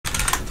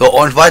So,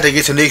 und weiter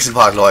geht's zum nächsten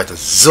Part, Leute.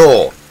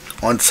 So,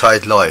 und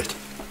Zeit läuft.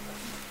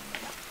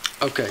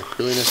 Okay,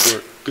 really nice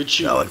work. Good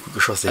shooting. Ja, aber gut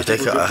geschossen. Ich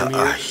denke,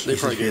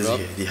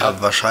 die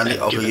haben wahrscheinlich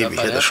aufgegeben.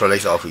 Ich hätte das schon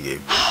längst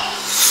aufgegeben.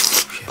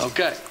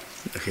 Okay.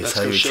 Okay, Let's jetzt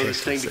habe go ich show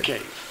this thing to gecheckt.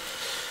 Cave.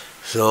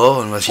 So,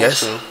 und was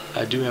jetzt? Also,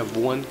 I do have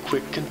one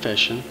quick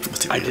confession.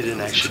 I didn't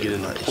actually get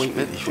an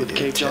appointment with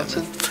Cave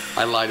Johnson.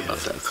 I lied about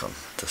that.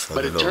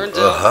 But it turns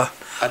out,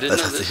 I didn't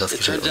know this.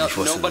 It turns out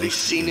nobody's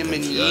seen him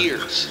in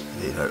years.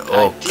 I didn't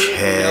know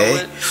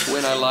it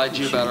when I lied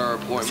to you about our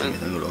appointment,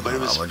 but it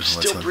was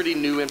still pretty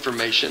new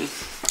information.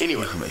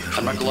 Anyway,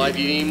 I'm not gonna lie to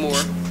you anymore.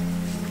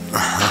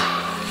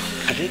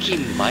 I think he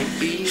might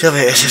be. Ich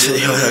habe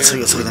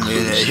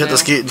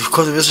das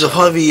konnte wissen so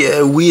voll wie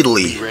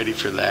Wheatley. Ready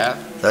for that?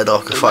 Leider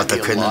auch gefragt, da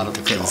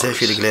können sehr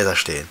viele Gläser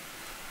stehen.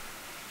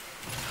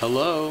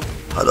 Hello.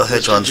 Hallo, Herr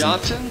Johnson.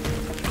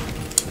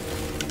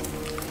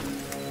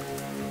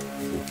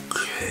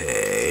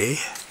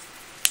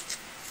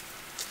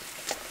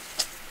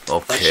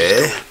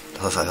 Okay.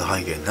 Lass einfach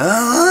reingehen.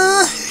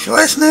 Ah, ich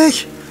weiß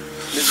nicht.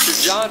 Mr.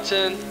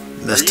 Johnson.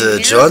 Mr.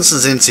 Johnson,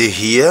 sind Sie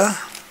hier?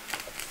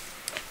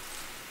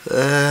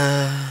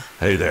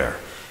 Hey there.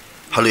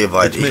 Hallo ihr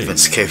beiden, ich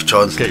bin's, Cave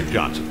Johnson. Cave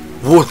Johnson.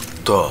 What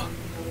the?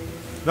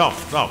 No,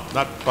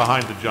 not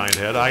behind the giant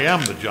head. I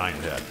am the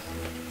giant head.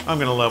 I'm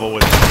gonna level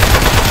with you.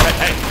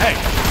 Hey!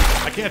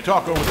 I can't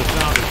talk over the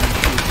sound of you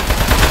shooting.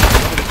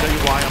 I'm gonna tell you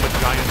why I'm a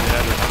giant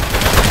head or something.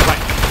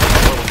 Right.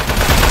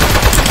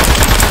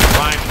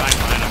 Fine.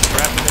 I'm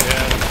grabbing the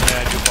head. I'm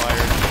mad you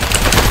fired.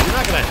 You're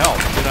not gonna help.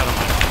 Get out of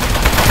my house.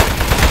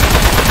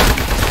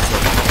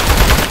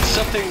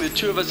 Something the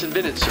two of us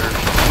invented, sir.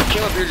 We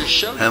came up here to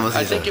show you.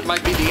 I think it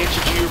might be the answer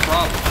to your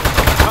problem.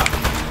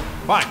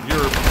 Fine,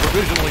 you're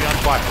provisionally on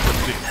fire.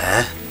 Let's see.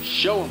 Hä?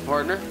 Show him,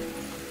 partner.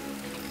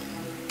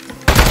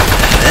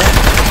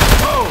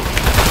 Whoa!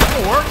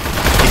 That'll work.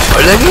 Ich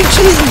soll dagegen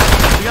schießen?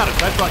 To be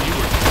honest, I thought you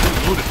were two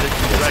lunatics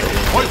who dragged the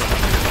toilet.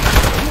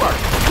 You are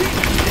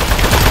genius.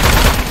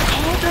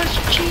 Called us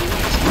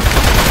genius?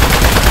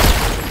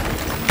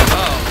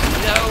 Oh,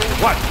 no.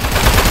 What?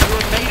 You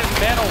were made of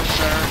metal,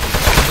 sir.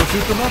 Go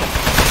shoot the metal.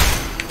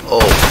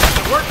 Oh. Is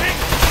it working?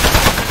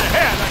 In the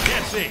head, I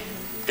can't see.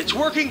 It's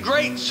working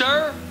great,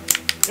 sir.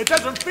 It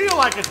doesn't feel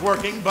like it's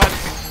working, but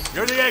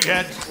you're the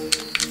egghead.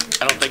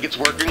 I don't think it's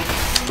working,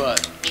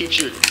 but keep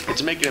shooting.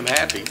 It's making him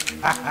happy.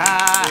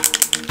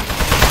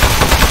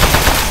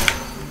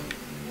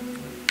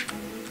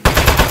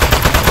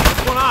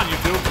 What's going on, you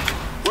two?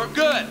 We're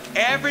good.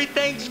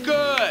 Everything's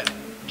good.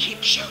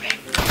 Keep shooting.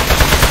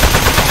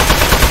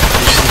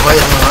 Ich war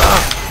jetzt mal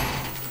ab.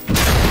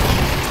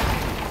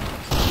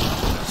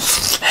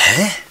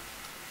 Hä?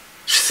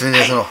 Was will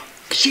jetzt noch?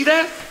 See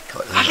that?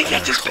 I think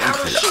that's his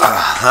power suit.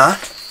 Aha.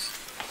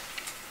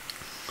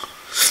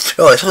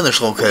 Ja, ist doch eine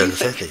Stromquelle,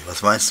 tatsächlich.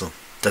 Was meinst du?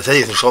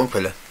 Tatsächlich ist eine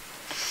Stromquelle.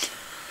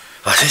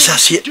 Was ist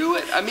das hier? Ich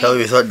glaube,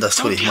 wir sollten das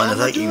tun. Ich meine,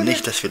 sag ihm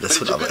nicht, dass wir das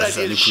tun, aber es ist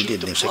eine gute Idee,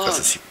 den Stecker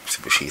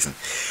zu beschießen.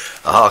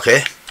 Aha,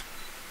 okay.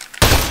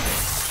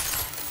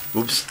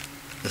 Ups,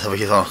 das habe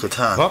ich jetzt auch noch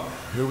getan. Up,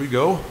 here we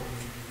go.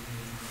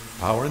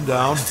 Powering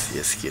down.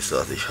 Jetzt gehst du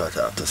aus, ich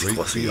halte ab, das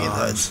große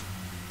Jenseits.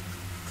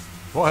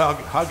 Boy,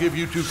 I'll give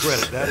you two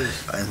credit. That is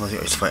Eins muss ich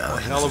euch zwei a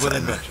anrechnen. hell Das of ist an eine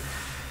invention.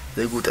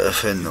 sehr gute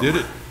Erfindung. You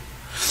did it.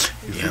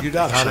 You Ja, figured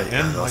out how to ich end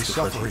habe my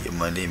herausgefunden, suffering. wie ich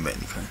mein Leben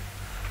beenden kann.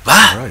 Was?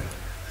 All right.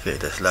 Okay,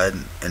 das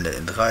Leiden endet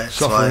in 3, 2...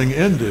 Suffering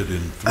ended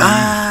in 3,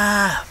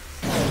 Ah!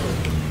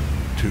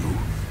 2.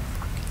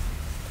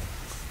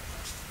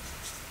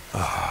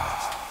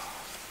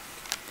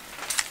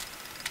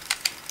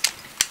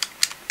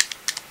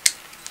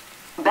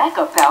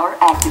 Backup power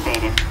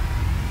activated.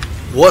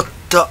 What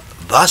the...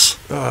 Was?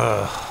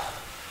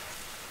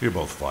 You're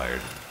both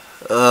fired.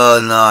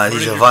 Nein,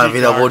 dieser war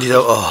wieder wo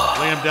dieser... Oh,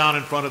 Lay him down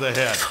in front of the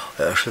head.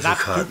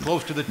 Schlüsselkarten. Not too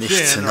close to the Nicht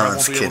zu chin, nah or I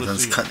ans won't be Kind, able to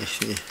sonst see kann it.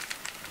 ich nicht.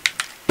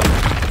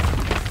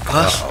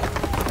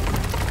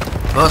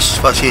 Was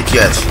passiert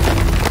jetzt?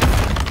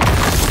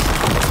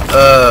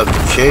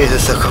 Okay, jetzt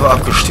ist der Kopf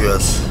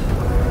abgestürzt.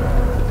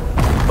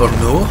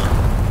 Und nun?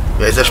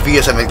 Ja, ist das Spiel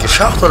jetzt damit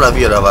geschafft oder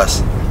wie, oder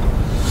was?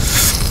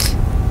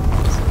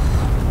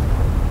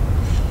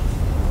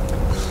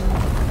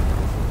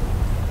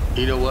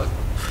 You know what?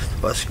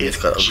 Was mir jetzt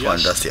gerade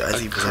aufgefallen, dass die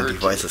einzige Person,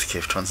 die weiß, dass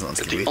Cave Johnson uns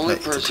The gebeten only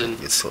hat, person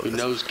jetzt tot who ist.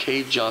 knows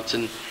Cave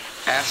Johnson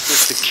asked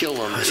us to kill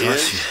him Weißt du was?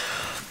 is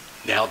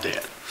now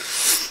dead.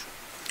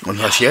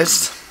 Und was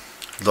jetzt?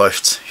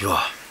 Läuft's.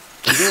 Ja.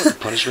 You know what the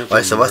punishment for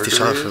Weißt du, was die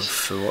murder Strafe is?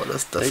 für Mord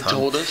ist? They Das haben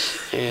told us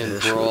in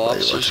diese parole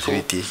officer Schule school.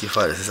 wird dir nicht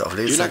gefallen. Das ist auf You're not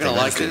Lebenszeit gonna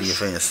der like ganze this.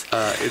 Gefängnis.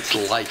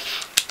 It's life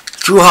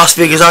Du hast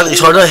mir gesagt, ich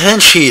soll da in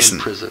hinschießen.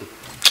 prison.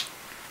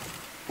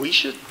 We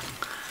should.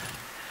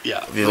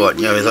 Yeah. Wir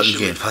sollten should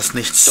gehen. Fass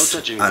nichts Don't touch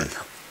anything. an.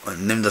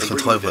 Und nimm das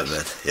Kontrollbrett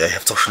mit. Ja, ich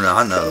hab's doch schon in der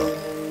Hand, also.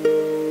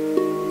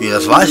 Wie,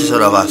 das weiß ich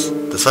oder was?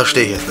 Das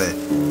verstehe ich jetzt nicht.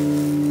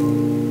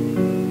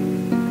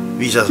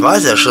 Wie, das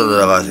weiß er schon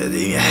oder was?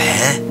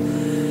 Hä?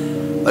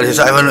 Weil das ist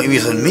einfach nur irgendwie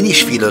so ein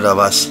Minispiel oder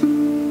was?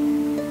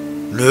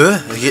 Nö,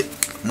 geht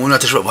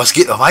Monate schon. Was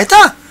geht noch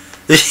weiter?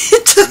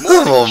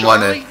 Oh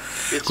Mann, ey.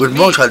 Guten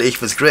Morgen, Charlie, ich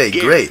bin's, Gray.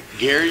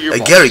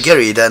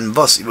 Gary, dein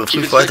Boss,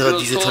 überprüft weitere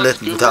diese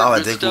Toiletten. Gute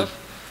Arbeit, sehr gut.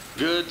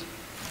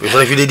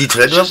 Soll ich wieder die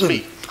Toiletten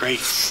überprüfen?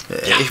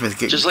 Ich bin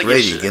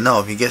Grady,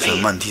 genau, wie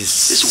gestern. Mann,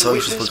 dieses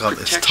Service-Programm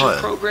ist toll.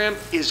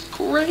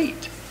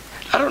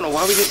 I don't know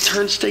why we didn't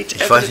turn states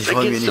evidence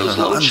against those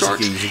loan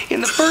sharks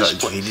in the first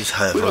place.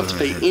 We don't have to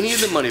pay any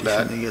of the money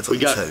back. We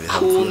got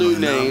cool new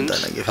names.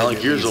 I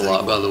like yours a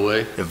lot, by the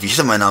way. Ja, wie ist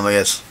denn mein Name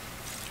jetzt?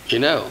 You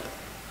know,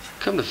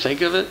 come to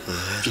think of it,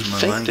 you'd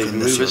think they'd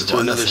move us to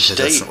another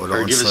state or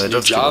give us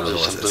new jobs or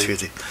something.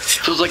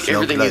 Feels like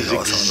everything is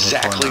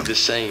exactly the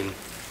same,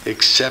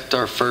 except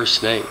our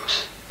first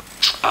names.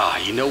 Ah,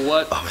 you know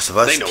what? Ach, weißt du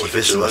was? They know what Die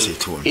wissen, was sie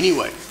they're doing. tun.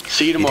 Anyway,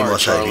 see you tomorrow,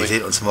 Charlie. Wir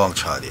sehen uns morgen,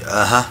 Charlie.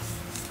 Aha.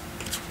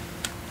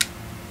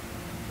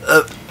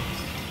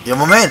 Ja,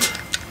 Moment.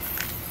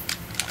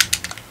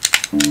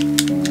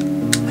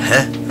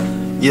 Hä?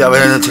 Jeder aber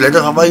in der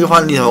Toilette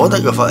vorbeigefahren, die ist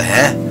runtergefallen.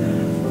 Hä?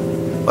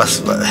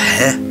 Was?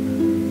 Hä?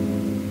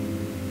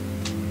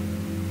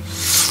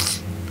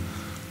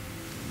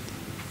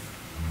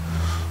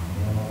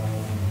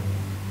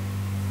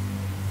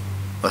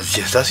 Was ist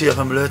jetzt das wieder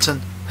für ein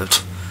Blödsinn?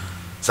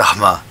 Sag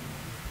mal.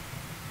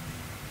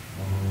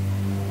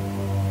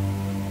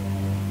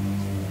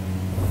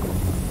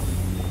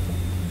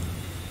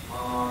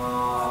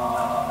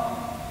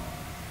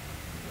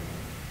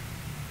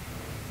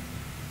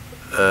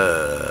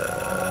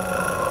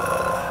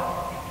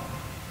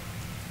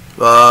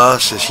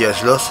 Was ist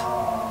jetzt los?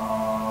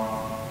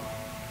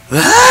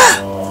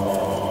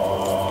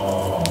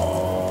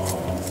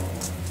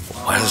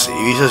 Oh, das ist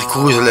ewig, das ist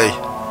gruselig.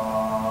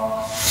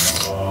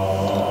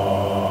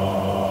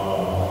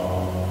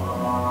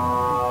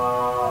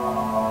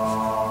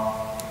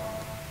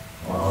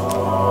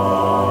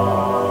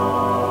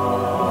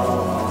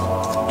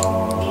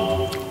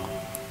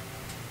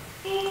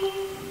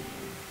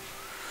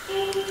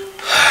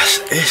 Was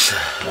ist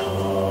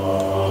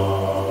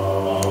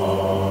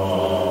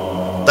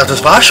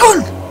das? War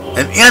schon?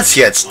 Im Ernst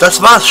jetzt?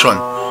 Das war's schon.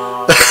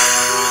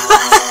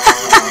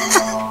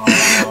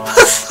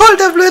 Was soll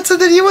der Blödsinn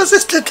denn hier? Was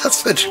ist denn das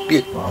für ein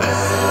Spiel?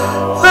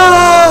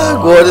 Ah,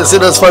 gut, es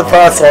sind uns voll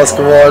Parts raus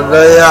geworden.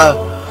 Naja,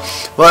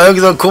 war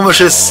irgendwie so ein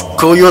komisches,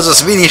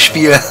 kurioses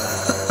Minispiel.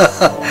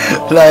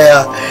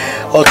 Naja,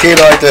 okay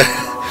Leute.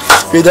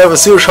 Vielen Dank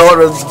fürs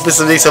Zuschauen und bis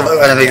zum nächsten Mal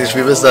beim nächsten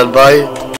Spiel. Bis dann, bye.